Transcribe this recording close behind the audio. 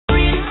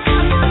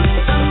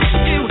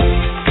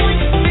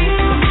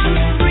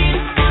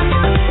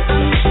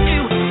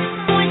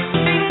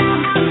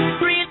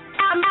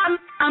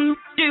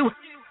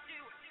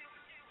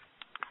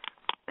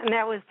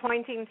That was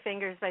Pointing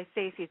Fingers by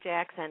Stacey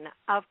Jackson.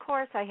 Of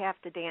course, I have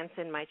to dance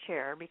in my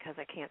chair because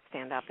I can't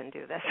stand up and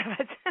do this.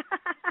 But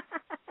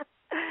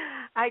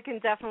I can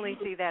definitely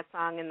see that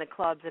song in the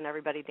clubs and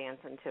everybody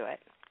dancing to it.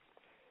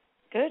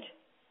 Good.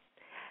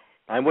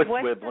 I was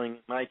swiveling in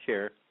my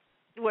chair.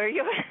 Were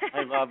you?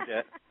 I loved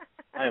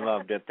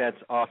it. That's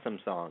an awesome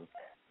song.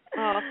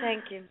 Oh,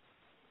 thank you.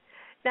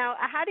 Now,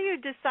 how do you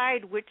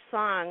decide which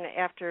song,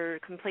 after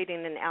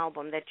completing an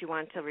album, that you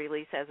want to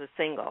release as a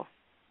single?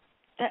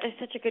 That is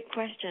such a good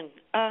question.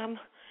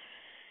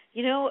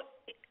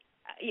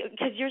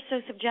 Because you're so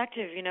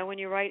subjective, when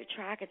you write a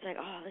track, it's like,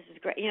 oh, this is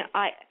great.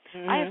 I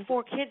have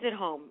 4 kids at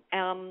home.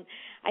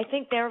 I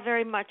think they're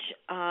very much,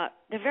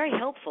 they're very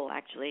helpful,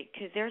 actually,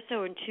 because they're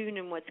so in tune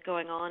in what's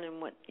going on and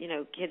what,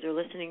 kids are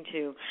listening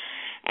to.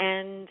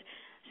 And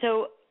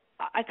so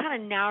I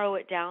kind of narrow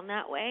it down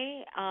that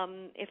way.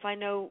 If I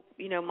know,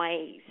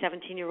 my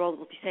 17-year-old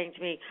will be saying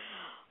to me,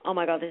 oh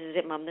my God, this is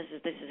it, Mom. This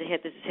is a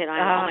hit. This is a hit. All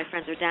my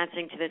friends are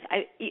dancing to this.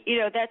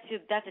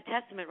 That's a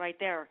testament right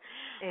there.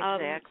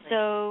 Exactly.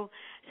 So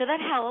that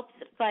helps.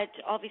 But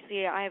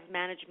obviously, I have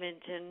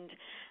management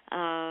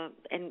and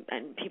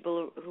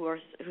people who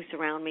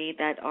surround me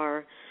that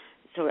are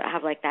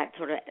have like that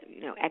sort of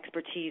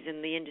expertise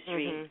in the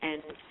industry,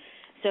 and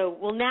so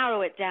we'll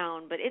narrow it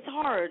down. But it's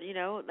hard,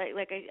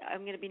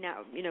 I'm going to be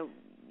now,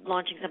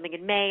 launching something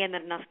in May, and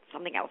then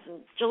something else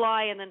in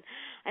July, and then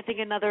I think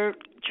another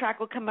track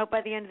will come out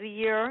by the end of the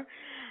year.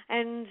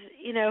 And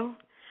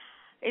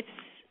it's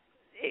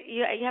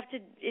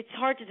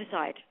hard to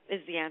decide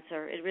is the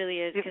answer. It really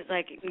is, because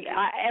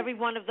every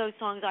one of those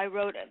songs I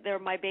wrote, they're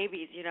my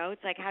babies.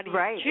 It's like, how do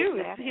you choose?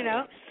 Exactly.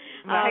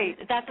 Right.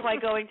 That's why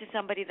going to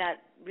somebody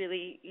that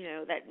really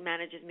that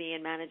manages me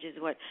and manages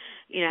what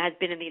has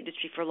been in the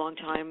industry for a long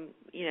time.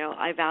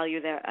 I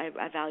value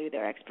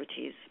their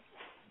expertise.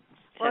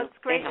 Well, it's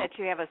great that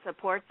you have a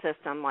support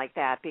system like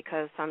that,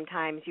 because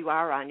sometimes you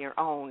are on your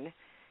own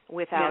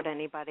without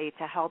anybody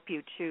to help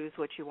you choose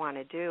what you want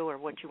to do or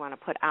what you want to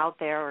put out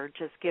there, or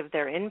just give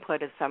their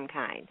input of some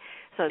kind.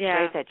 So it's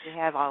great that you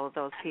have all of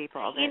those people.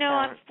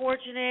 I'm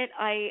fortunate.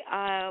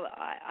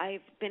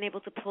 I've been able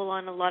to pull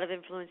on a lot of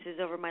influences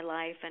over my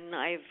life, and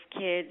I have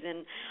kids,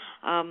 and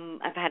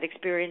I've had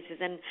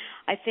experiences, and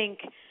I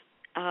think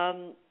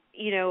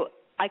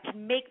I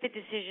can make the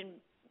decision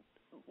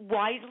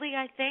wisely,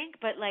 I think,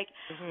 but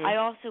I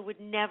also would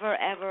never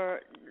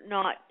ever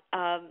not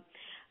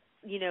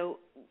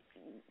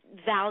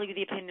value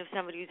the opinion of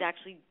somebody who's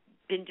actually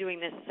been doing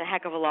this a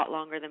heck of a lot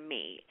longer than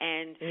me,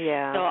 and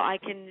so I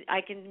can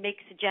make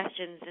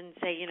suggestions and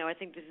say, I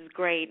think this is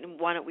great, and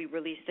why don't we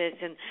release this?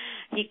 And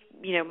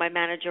my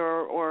manager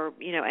or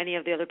any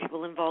of the other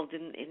people involved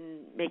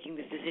in making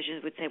these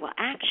decisions would say, well,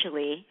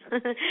 actually,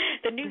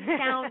 the new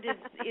sound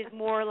is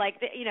more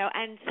like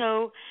and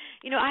so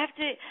I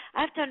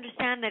have to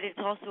understand that it's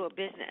also a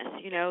business.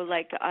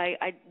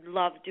 I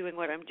love doing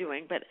what I'm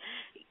doing, but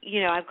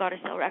I've got to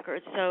sell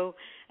records, so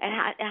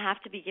I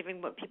have to be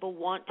giving what people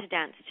want to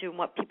dance to, and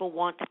what people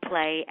want to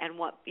play, and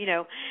what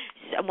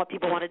and what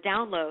people want to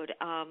download.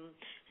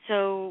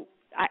 So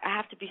I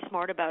have to be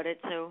smart about it.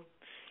 So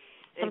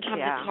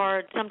sometimes it's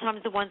hard.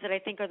 Sometimes the ones that I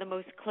think are the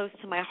most close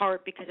to my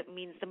heart, because it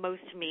means the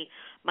most to me,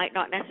 might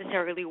not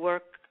necessarily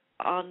work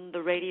on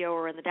the radio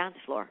or on the dance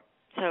floor.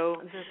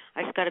 So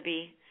I just got to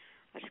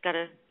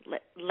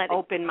let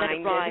open-minded.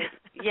 It ride.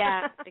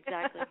 Yeah,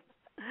 exactly.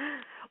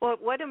 Well,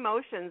 what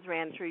emotions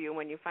ran through you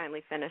when you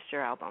finally finished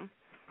your album?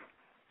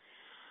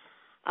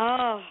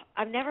 Oh,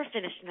 I've never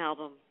finished an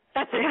album.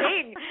 That's the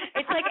thing.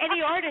 It's like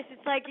any artist.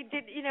 It's like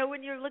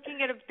when you're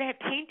looking at a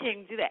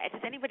painting,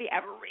 does anybody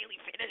ever really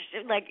finish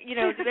it? Do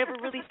they ever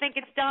really think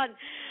it's done?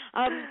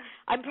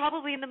 I'm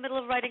probably in the middle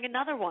of writing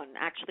another one,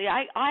 actually.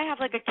 I have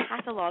like a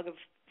catalog of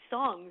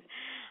songs,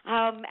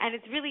 and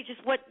it's really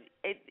just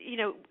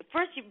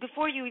first,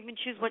 before you even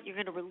choose what you're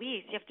going to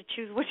release, you have to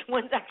choose which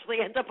ones actually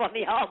end up on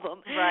the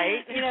album.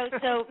 Right.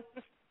 So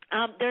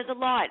there's a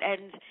lot,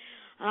 and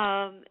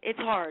it's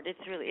hard. It's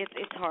really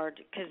it's hard,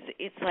 because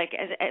it's like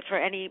for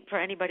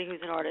anybody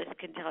who's an artist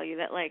can tell you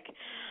that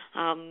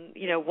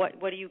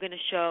what are you going to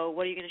show?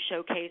 What are you going to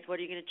showcase? What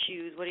are you going to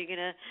choose? What are you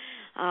going to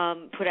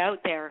put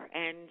out there?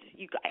 And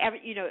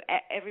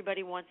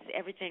everybody wants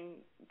everything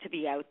to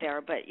be out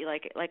there, but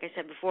like I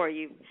said before,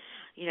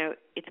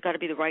 it's got to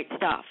be the right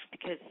stuff,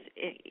 because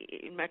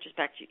in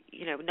retrospect,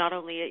 not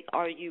only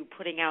are you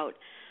putting out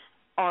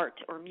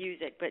art or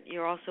music, but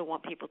you also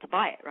want people to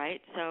buy it,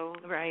 right? So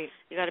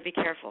you got to be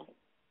careful.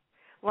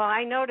 Well,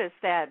 I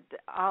noticed that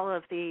all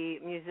of the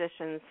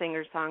musicians,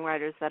 singers,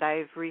 songwriters that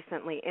I've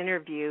recently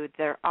interviewed,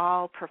 they're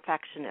all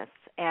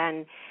perfectionists,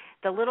 and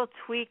the little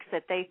tweaks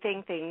that they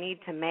think they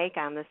need to make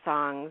on the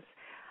songs,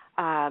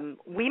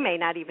 we may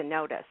not even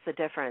notice the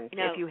difference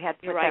if you had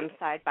put them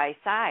side by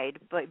side,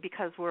 but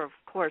because we're, of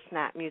course,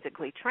 not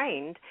musically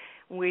trained,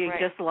 we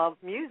just love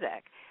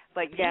music.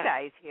 but you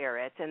guys hear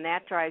it, and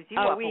that drives you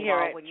up a we hear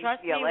wall it. when you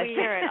Trust feel me, it. we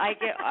hear it.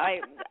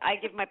 I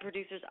give my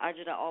producers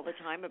agita all the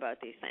time about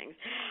these things.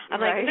 I'm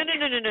like,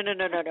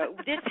 no.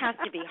 This has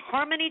to be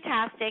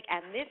harmony-tastic,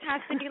 and this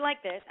has to be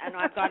like this, and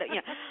I've got it.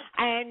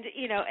 And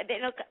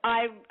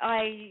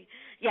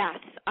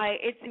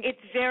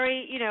it's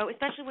very,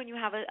 especially when you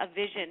have a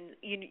vision,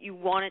 you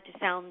want it to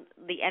sound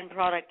the end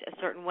product a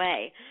certain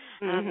way.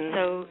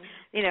 So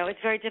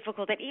it's very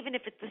difficult. And even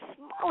if it's the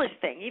smallest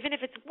thing, even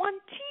if it's one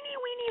teeny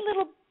weeny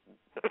little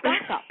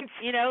backup,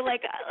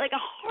 like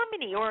a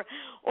harmony or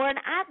an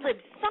ad-lib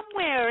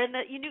somewhere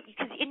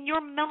because in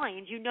your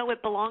mind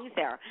it belongs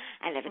there,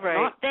 and if it's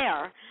not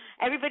there,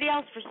 everybody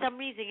else for some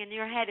reason in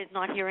your head is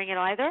not hearing it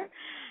either.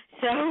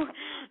 So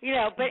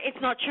but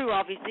it's not true,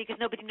 obviously, because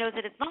nobody knows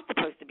that it's not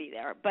supposed to be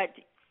there. But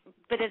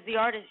as the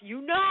artist,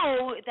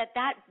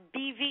 that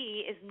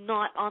BV is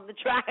not on the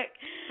track.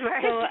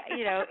 Right. So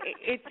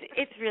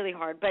it's really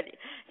hard. But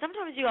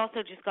sometimes you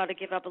also just got to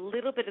give up a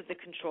little bit of the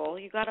control.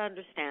 You got to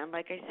understand,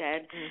 like I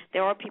said,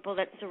 there are people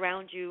that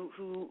surround you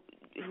who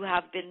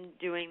have been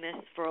doing this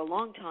for a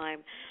long time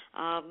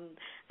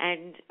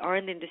and are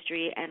in the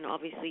industry, and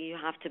obviously you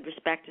have to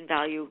respect and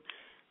value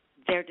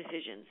their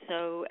decisions.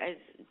 So as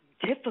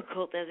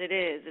difficult as it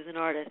is as an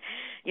artist,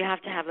 you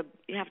have to have a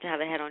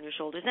head on your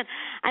shoulders,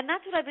 and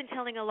that's what I've been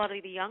telling a lot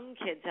of the young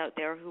kids out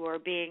there who are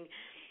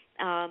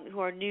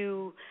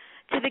new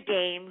to the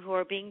game, who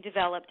are being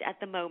developed at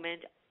the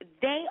moment.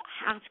 They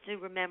have to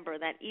remember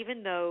that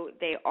even though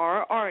they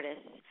are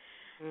artists,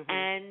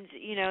 and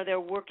they're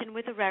working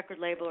with a record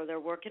label or they're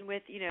working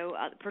with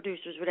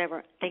producers,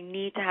 whatever, they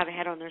need to have a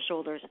head on their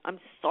shoulders. I'm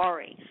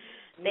sorry.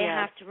 They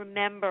have to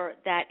remember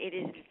that it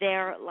is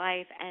their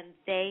life, and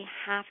they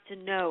have to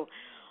know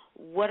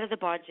what are the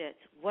budgets,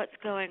 what's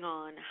going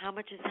on, how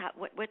much is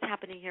what's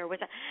happening here,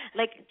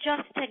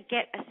 just to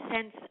get a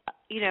sense,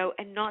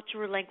 and not to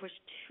relinquish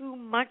too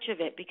much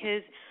of it,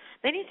 because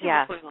they need to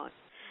know what's going on.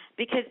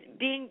 Because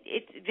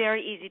it's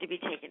very easy to be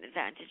taken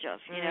advantage of,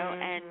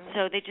 and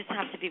so they just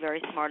have to be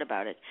very smart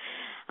about it.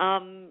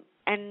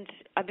 And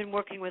I've been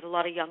working with a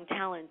lot of young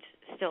talent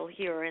still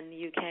here in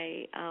the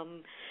UK.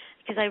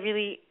 Because I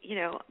really,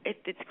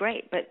 it's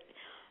great, but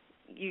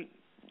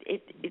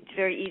it's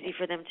very easy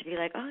for them to be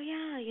like, oh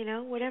yeah,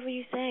 whatever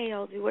you say,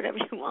 I'll do whatever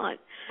you want.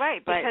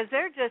 Right, because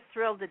they're just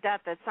thrilled to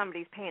death that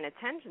somebody's paying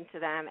attention to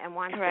them and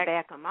wants to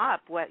back them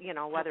up,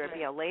 whether it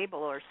be a label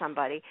or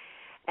somebody,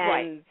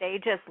 and they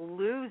just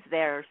lose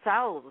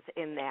themselves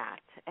in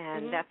that,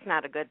 and that's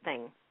not a good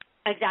thing.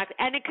 Exactly,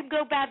 and it can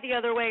go bad the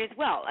other way as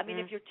well. I mean,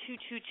 if you're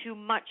too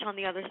much on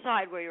the other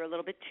side, where you're a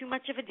little bit too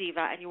much of a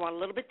diva and you want a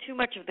little bit too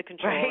much of the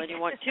control and you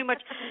want too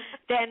much,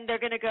 then they're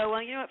going to go,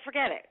 well,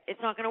 forget it. It's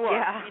not going to work.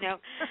 Yeah.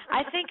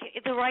 I think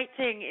the right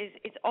thing is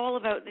it's all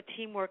about the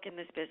teamwork in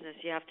this business.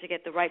 You have to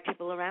get the right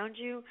people around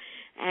you,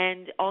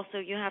 and also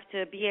you have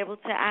to be able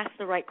to ask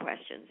the right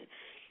questions.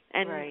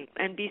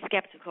 And be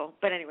skeptical.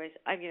 But anyways,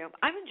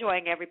 I'm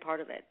enjoying every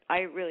part of it. I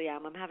really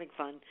am. I'm having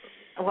fun.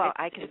 Well,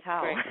 I can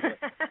tell.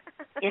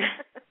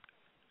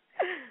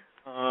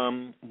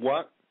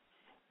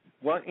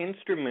 What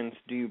instruments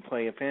do you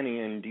play, if any,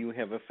 and do you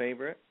have a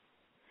favorite?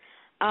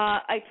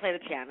 I play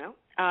the piano.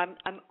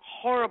 I'm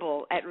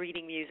horrible at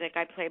reading music.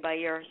 I play by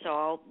ear,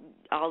 so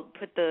I'll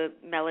put the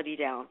melody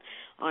down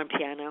on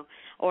piano,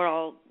 or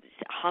I'll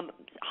hum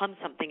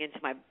something into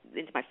my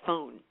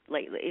phone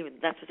lately. Even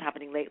that's what's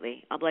happening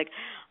lately. I'm like,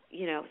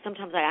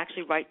 sometimes I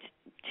actually write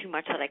too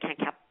much that I can't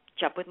catch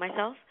up with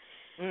myself.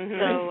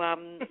 So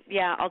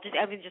I'll just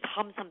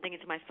hum something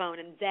into my phone,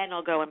 and then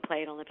I'll go and play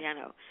it on the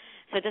piano.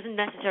 So it doesn't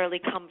necessarily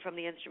come from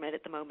the instrument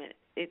at the moment.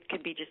 It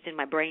could be just in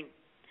my brain.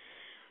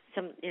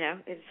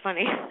 It's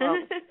funny. Well,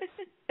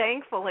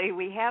 thankfully,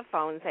 we have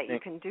phones that you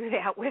can do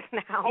that with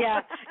now.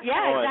 Exactly.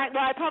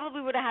 Well, I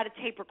probably would have had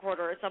a tape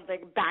recorder or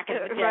something back in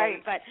the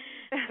day,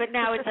 but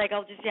now it's like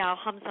I'll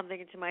hum something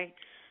into my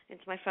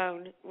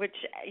phone, which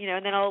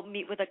and then I'll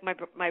meet with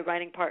my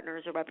writing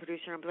partners or my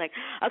producer and be like,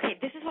 okay,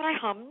 this is what I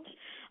hummed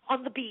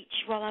on the beach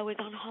while I was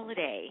on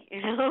holiday,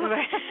 and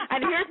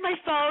here's my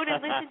phone,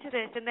 and listen to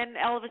this, and then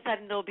all of a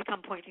sudden it'll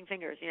become pointing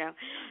fingers,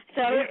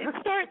 So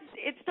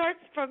it starts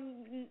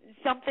from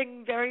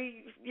something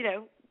very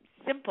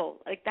simple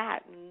like that,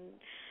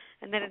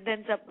 and then it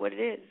ends up what it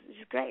is. It's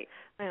just great.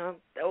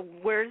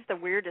 Where's the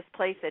weirdest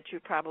place that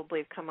you probably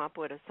have come up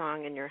with a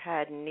song in your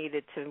head and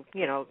needed to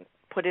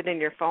put it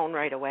in your phone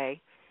right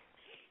away?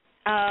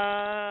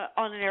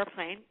 On an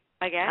airplane,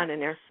 I guess. On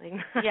an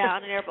airplane. Yeah,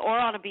 on an airplane or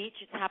on a beach.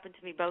 It's happened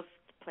to me both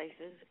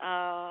places.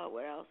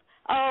 What else?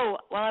 Oh,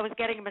 well, I was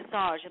getting a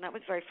massage, and that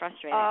was very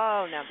frustrating.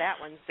 Oh, no, that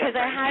one's different.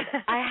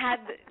 Because I had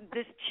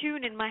this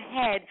tune in my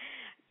head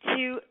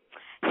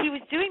he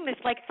was doing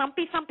this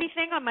thumpy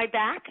thing on my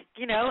back,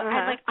 and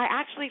I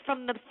actually,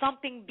 from the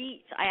thumping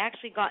beats, I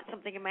actually got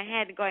something in my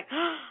head and going,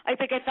 I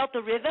think I felt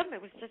the rhythm.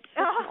 It was just such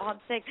an odd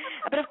thing.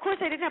 But of course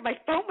I didn't have my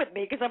phone with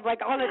me because I'm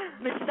on a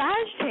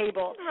massage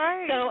table.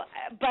 Right. So,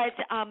 but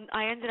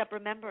I ended up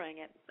remembering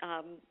it.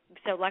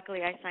 So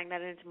luckily I sang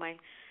that into my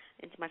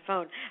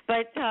phone.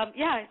 But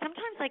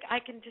sometimes I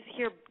can just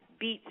hear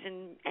beats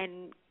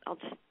and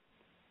I'll just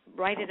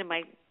write it in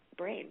my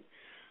brain.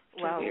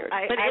 Well, weird.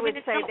 I would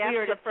say that's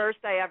weird. the first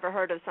I ever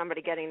heard of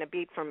somebody getting a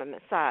beat from a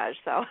massage.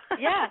 So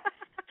yeah,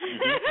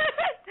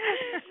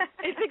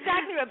 it's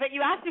exactly right. But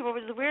you asked me what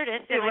was the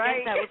weirdest, and right. I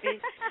guess that would be.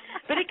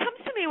 But it comes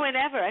to me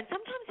whenever, and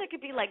sometimes it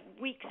could be like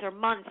weeks or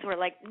months where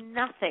like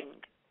nothing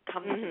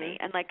comes to me,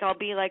 and like I'll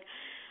be like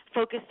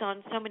focused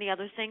on so many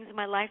other things in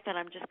my life that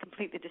I'm just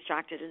completely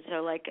distracted, and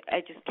so like I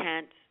just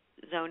can't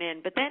zone in.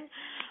 But then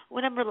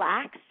when I'm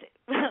relaxed,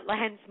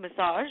 hence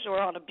massage or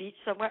on a beach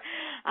somewhere,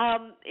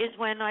 is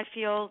when I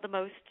feel the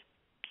most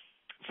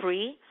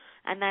free,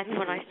 and that's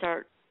when I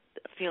start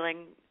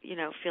feeling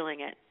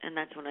it, and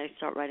that's when I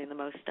start writing the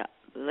most stuff,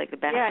 like the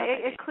best stuff.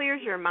 Yeah, it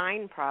clears your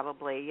mind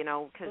probably,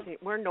 because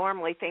we're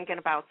normally thinking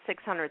about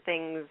 600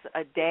 things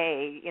a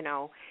day,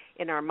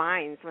 in our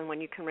minds, when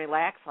you can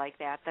relax like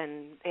that,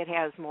 then it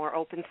has more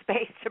open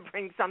space to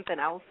bring something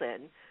else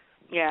in.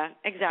 Yeah,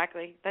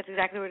 exactly. That's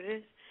exactly what it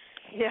is.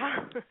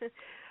 Yeah.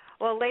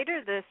 Well,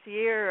 later this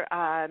year,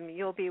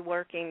 you'll be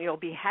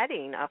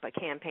heading up a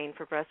campaign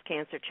for Breast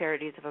Cancer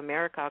Charities of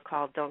America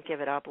called Don't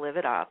Give It Up, Live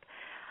It Up.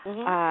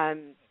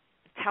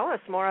 Tell us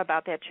more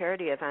about that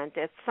charity event.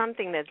 It's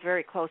something that's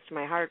very close to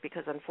my heart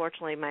because,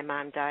 unfortunately, my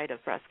mom died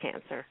of breast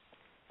cancer.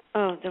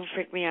 Oh, don't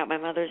freak me out. My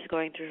mother's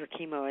going through her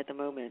chemo at the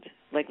moment,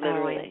 like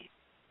literally.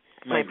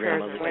 My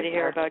grandmother. Sorry to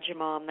hear about your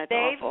mom. That's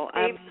awful.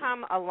 They've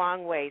come a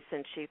long way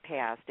since she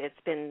passed. It's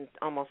been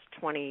almost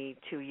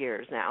 22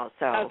 years now.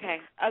 So okay.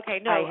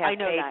 No, I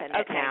know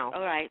that. Okay, now.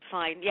 All right,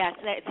 fine. Yes,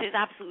 that is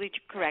absolutely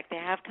correct. They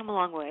have come a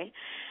long way.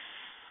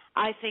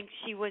 I think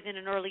she was in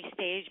an early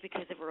stage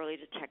because of early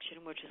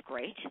detection, which is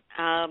great.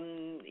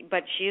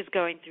 But she is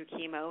going through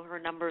chemo. Her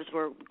numbers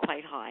were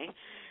quite high,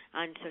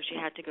 and so she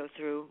had to go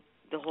through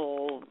the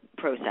whole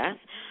process.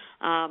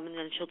 And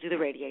then she'll do the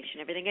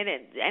radiation, everything, and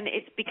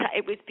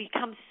it's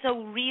become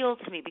so real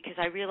to me because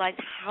I realize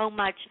how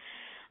much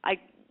I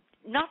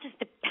not just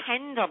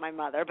depend on my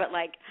mother, but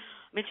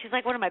she's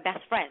like one of my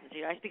best friends.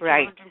 I speak to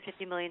her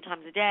 150 million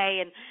times a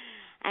day,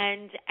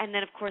 and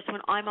then of course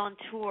when I'm on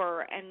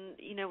tour, and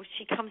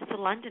she comes to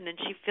London and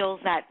she fills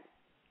that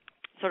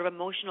sort of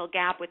emotional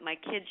gap with my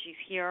kids. She's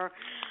here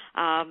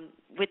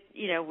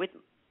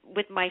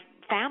with my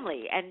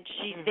family, and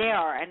she's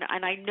there, and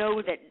I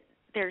know that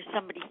there's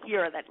somebody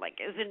here that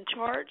is in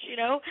charge,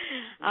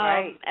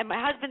 Right. And my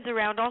husband's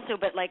around also,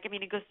 but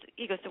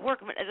he goes to work.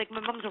 But my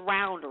mom's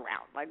around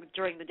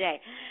during the day,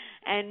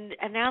 and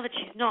now that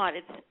she's not,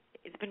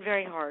 it's been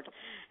very hard,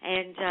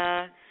 and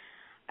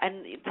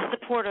the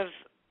support of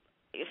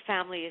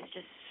family is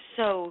just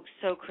so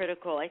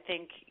critical. I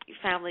think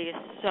family is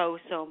so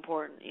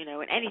important, in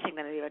anything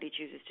that anybody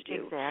chooses to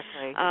do.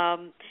 Exactly.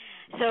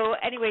 So,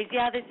 anyways,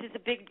 this is a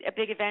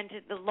big event.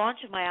 The launch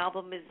of my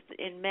album is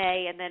in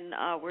May, and then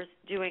we're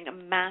doing a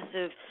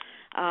massive,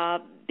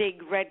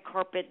 big red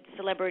carpet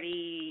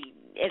celebrity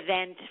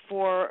event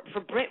for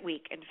Brit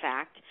Week, in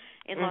fact,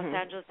 in Los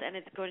Angeles, and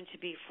it's going to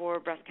be for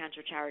breast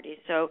cancer charities.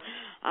 So,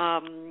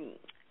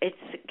 it's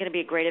going to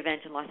be a great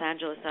event in Los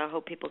Angeles. So I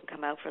hope people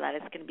come out for that.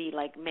 It's going to be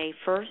May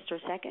 1st or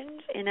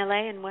 2nd in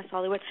LA and West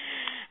Hollywood.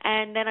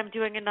 And then I'm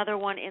doing another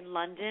one in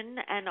London,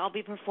 and I'll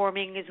be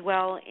performing as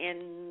well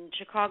in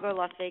Chicago,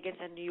 Las Vegas,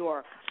 and New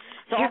York.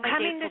 So You're all my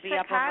coming dates to will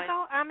be Chicago? Up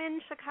on my... I'm in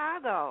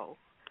Chicago.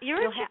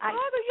 You're in Chicago?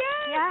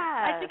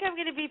 Yeah. I think I'm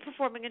going to be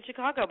performing in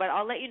Chicago, but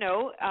I'll let you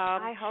know.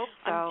 I hope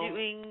so. I'm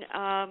doing,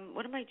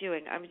 what am I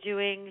doing? I'm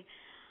doing...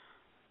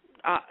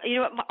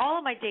 all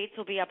of my dates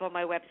will be up on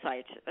my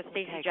website,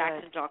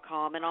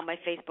 StaceyJackson.com, and on my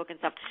Facebook and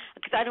stuff.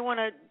 Because I don't want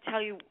to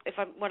tell you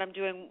what I'm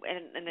doing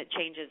and it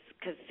changes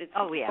because it's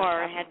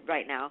far ahead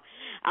right now.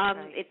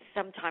 It's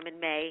sometime in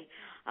May.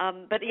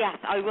 But yes,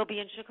 I will be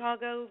in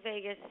Chicago,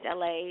 Vegas,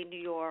 LA, New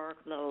York,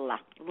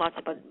 lots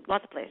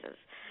of places.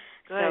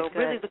 Good.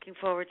 Really looking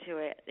forward to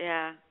it.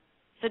 Yeah.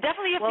 So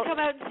definitely you have to come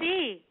out and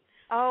see.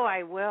 Oh,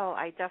 I will.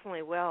 I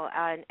definitely will.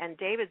 And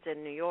David's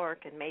in New York,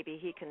 and maybe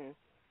he can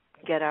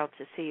get out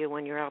to see you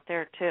when you're out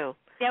there too.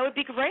 That would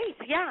be great.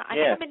 Yeah, I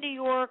think I'm in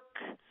New York.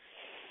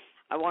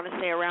 I want to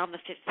say around the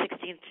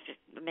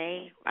 16th of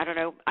May. I don't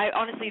know.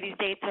 Honestly, these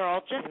dates are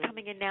all just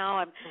coming in now.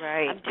 I'm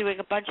doing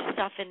a bunch of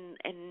stuff in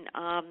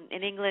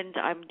England.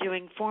 I'm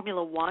doing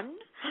Formula One.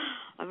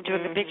 I'm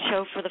doing a big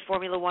show for the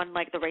Formula One,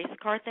 the race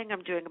car thing.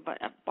 I'm doing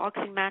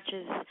boxing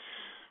matches,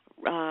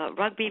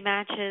 rugby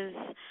matches.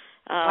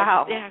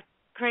 Wow. Yeah,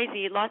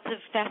 crazy. Lots of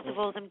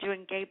festivals. I'm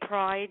doing Gay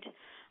Pride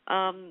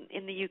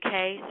in the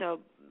UK, so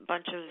a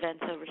bunch of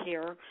events over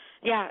here.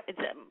 Yeah,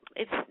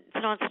 it's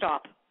nonstop.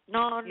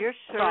 You're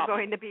sure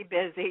going to be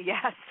busy,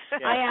 yes.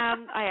 Yeah.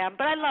 I am,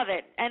 but I love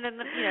it. And then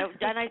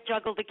then I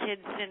juggle the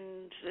kids,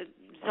 and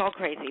it's all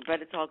crazy,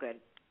 but it's all good.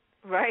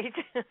 Right.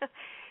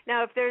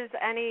 Now, if there's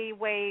any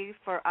way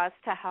for us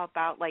to help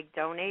out,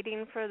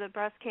 donating for the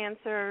breast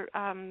cancer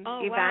event.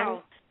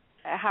 Wow.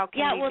 How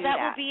can we do that? That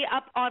will be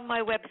up on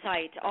my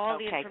website. All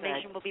the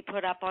information will be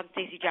put up on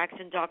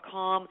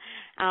StaceyJackson.com.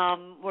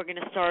 We're going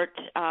to start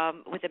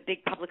with a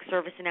big public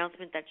service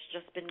announcement that's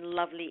just been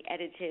lovely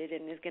edited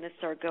and is going to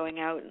start going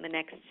out in the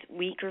next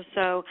week or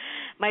so.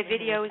 My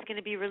video is going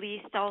to be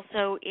released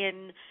also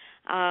in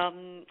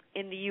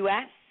in the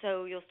U.S.,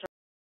 so you'll start